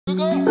What's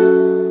up?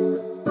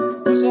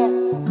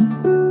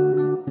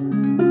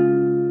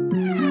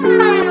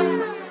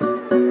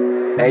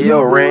 Hey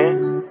yo,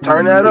 Ren,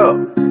 turn that up.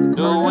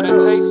 Do what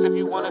it takes if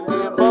you wanna be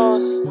a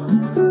boss.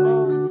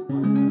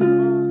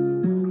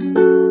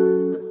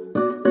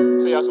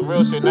 Tell y'all some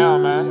real shit now,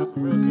 man.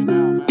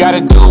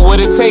 Gotta do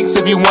what it takes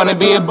if you wanna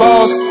be a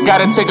boss.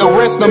 Gotta take a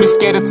risk, don't be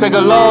scared to take a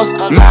loss.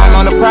 Mind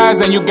on the prize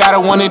and you gotta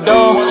want it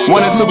all.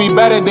 Want it to be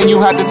better, then you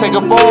have to take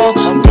a fall.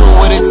 Do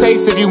what it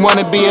takes if you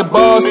wanna be a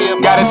boss.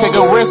 Gotta take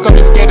a risk, don't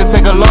be scared to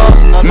take a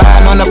loss.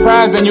 Mind on the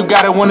prize and you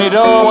gotta want it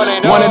all.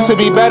 Want it to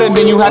be better,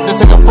 then you have to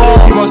take a fall.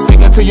 Keep on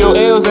sticking to your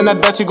ills and I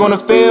bet you're gonna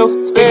fail.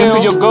 Sticking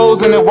to your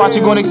goals and then watch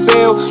you gonna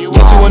excel.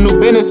 Get you a new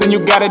business and you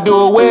gotta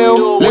do it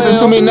well. Listen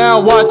to me now,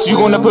 watch you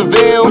gonna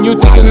prevail. When you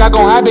think it's not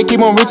gonna happen,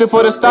 keep on reaching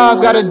for the stars.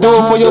 Gotta do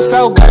it for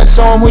yourself, gotta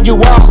show them who you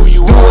are.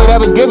 Do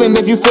whatever's given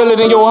if you feel it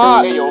in your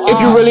heart. If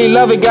you really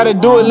love it, gotta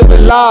do it, live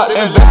it large.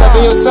 Invest up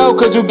in yourself,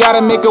 cause you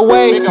gotta make a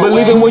way.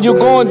 Believe in where you're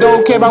going,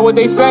 don't care about what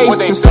they say.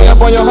 Just stay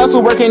up on your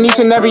hustle, working each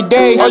and every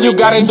day. All you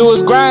gotta do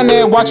is grind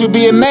and watch you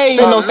be amazed.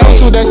 Ain't no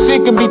social, that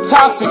shit can be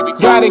toxic.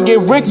 Gotta get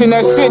rich and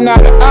that shit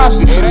not an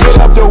option. Get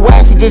up your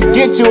ass and just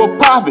get you a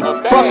profit.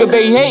 Fuck if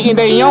they hating,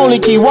 they only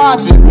keep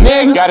watching.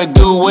 Nigga, gotta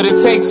do what it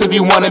takes if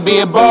you wanna be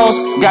a boss.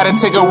 Gotta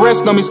take a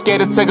risk, don't be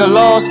scared to take a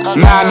loss.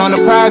 Mind on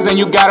the prize and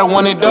you gotta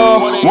want it all.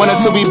 Want it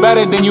to be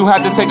better, then you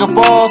have to take a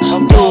fall.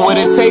 Do what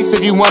it takes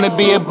if you wanna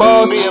be a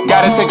boss.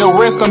 Gotta take a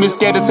risk, don't be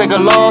scared to take a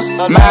loss.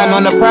 Mind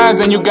on the prize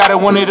and you gotta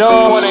want it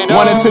all.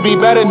 Want it to be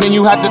better, then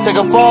you have to take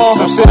a fall.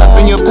 Some shit up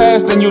in your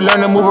past, then you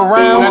learn to move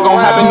around. Not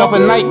gonna happen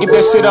overnight, get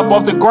that shit up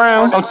off the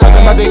ground. I'm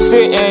talking about this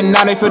shit and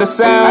now they feel the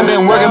sound. I've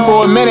been working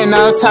for a minute,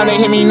 now it's time to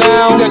hear me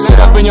now. Get that shit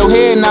up in your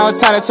head, now it's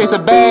time to chase a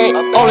bag.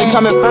 Only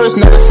coming first,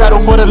 never settle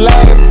for the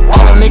last.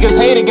 All them niggas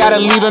hate it, gotta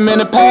leave them in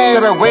the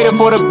past. Never waited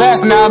for the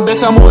best, now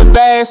bitch I'm moving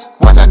fast.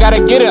 Watch, I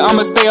gotta get it,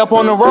 I'ma stay up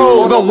on the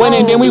road. We gon' win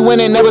it, then we win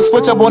it, never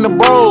switch up on the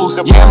bros.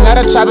 Yeah, I'm not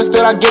a trapper,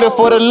 still I get it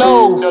for the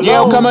low.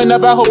 Yeah, I'm coming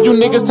up, I hope you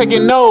niggas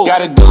taking notes.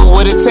 Gotta do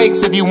what it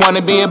takes if you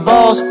wanna be a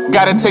boss.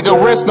 Gotta take a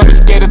risk, don't be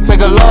scared to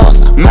take a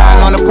loss.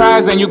 Mind on the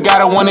prize and you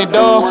gotta want it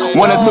all.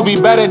 Want it to be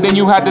better, then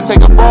you have to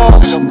take a fall.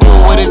 Do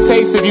what it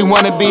takes if you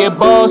wanna be a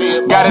boss.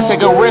 Gotta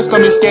take a risk,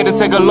 don't be scared to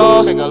take a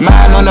loss.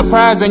 Mind on the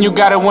prize and you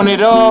gotta want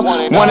it all.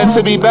 Want it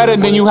to be better,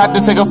 then you have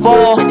to take a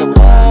fall.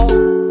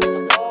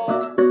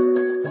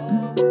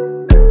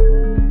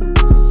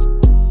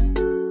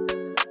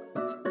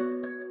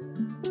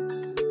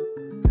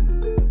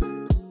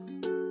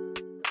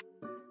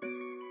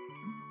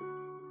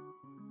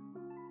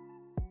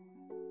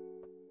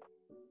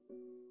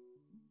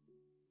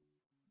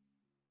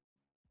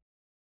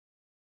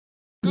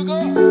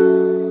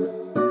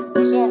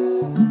 What's up?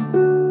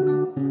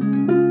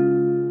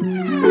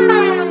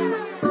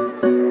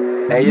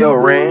 Hey yo,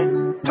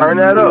 Ren, turn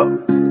that up.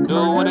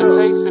 Do what it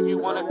takes if you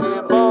wanna be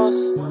a boss.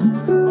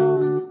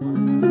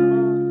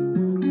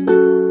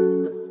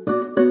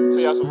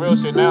 Tell y'all some real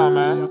shit now,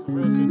 man.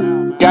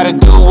 Gotta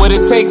do what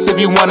it takes if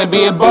you wanna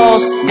be a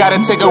boss. Gotta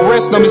take a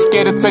risk, don't be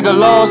scared to take a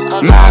loss.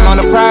 Mind on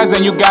the prize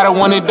and you gotta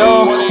want it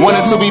all. Want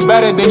it to be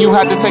better, then you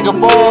have to take a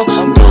fall.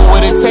 Do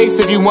what it takes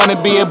if you wanna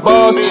be a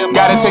boss.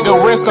 Gotta take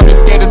a risk, don't be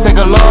scared to take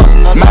a loss.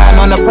 Mind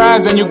on the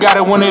prize and you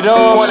gotta want it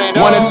all.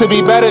 Want it to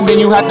be better, then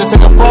you have to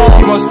take a fall.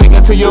 Keep on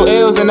sticking to your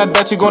ills and I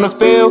bet you're gonna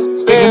fail.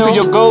 Sticking to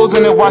your goals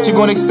and then watch you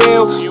gonna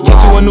excel. Get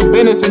you a new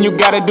business and you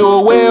gotta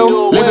do it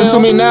well. Listen to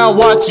me now,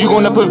 watch you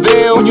gonna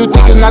prevail. When you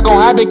think it's not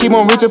gonna happen, keep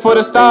on reaching for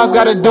the stars.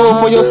 Gotta do it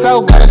for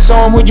yourself, gotta show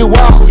them who you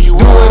are.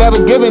 Do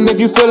whatever's given if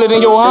you feel it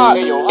in your heart.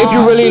 If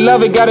you really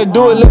love it, gotta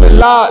do it, live it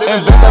large.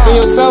 Invest up in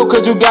yourself,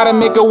 cause you gotta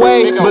make a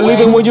way. Believe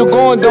in where you're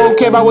going, don't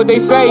care about what they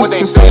say.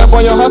 Just stay up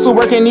on your hustle,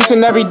 working each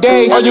and every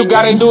day. All you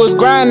gotta do is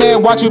grind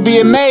and watch you be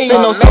amazed.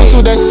 Ain't no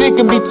social, that shit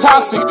can be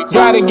toxic.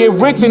 Gotta get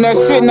rich and that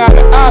shit not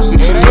an option.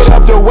 Get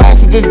up your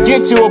ass and just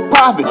get you a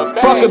profit.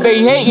 Fuck if they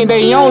hating,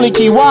 they only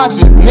keep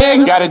watching.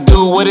 Nigga, gotta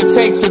do what it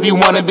takes if you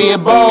wanna be a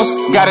boss.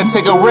 Gotta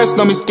take a risk,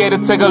 don't be scared to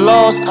take a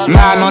loss.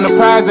 Mind on the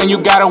prize and you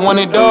gotta want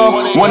it all.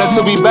 Want it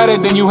to be better,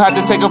 then you have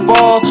to take a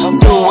fall.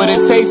 Do what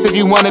it takes if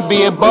you wanna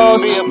be a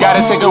boss.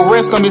 Gotta take a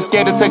risk, don't be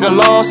scared to take a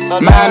loss.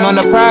 Mind on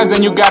the prize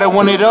and you gotta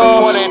want it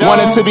all.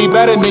 Want it to be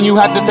better, then you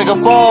have to take a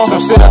fall. Some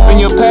shit up in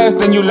your past,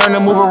 then you learn to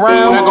move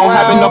around. Not gonna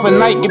happen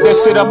overnight, get that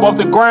shit up off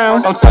the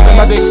ground. I'm talking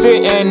about this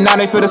shit and now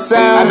they feel the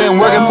sound. I've been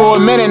working for a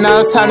minute, now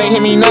it's time to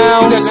hear me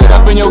now. Get that shit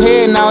up in your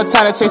head, now it's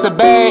time to chase a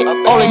bag.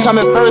 Only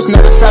coming first,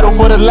 never settle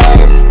for the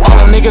last. All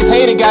them niggas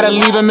hate it, gotta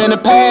leave them in the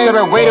past.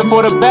 Never waited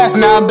for the best,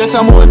 now bitch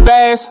I'm moving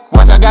fast.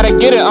 Watch, I gotta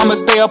get it, I'ma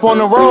stay up on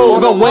the road.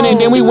 We gon' win it,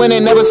 then we win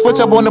it, never switch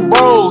up on the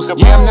bros.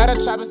 Yeah, I'm not a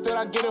trapper, still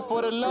I get it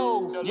for the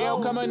low. Yeah,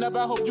 I'm coming up,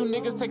 I hope you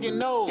niggas taking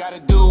notes.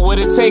 Gotta do what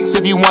it takes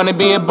if you wanna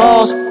be a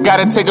boss.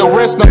 Gotta take a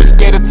risk, don't be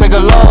scared to take a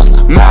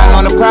loss. Mind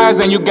on the prize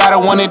and you gotta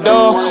want it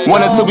all.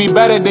 Want it to be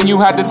better, then you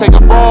have to take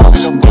a fall.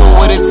 Do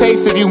what it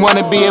takes if you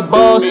wanna be a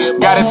boss.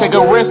 Gotta take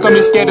a risk, don't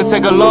be scared to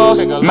take a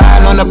loss.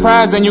 Mind on the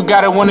prize and you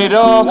gotta want it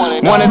all.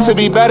 Want it to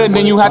be better,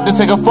 then you have to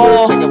take a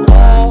fall.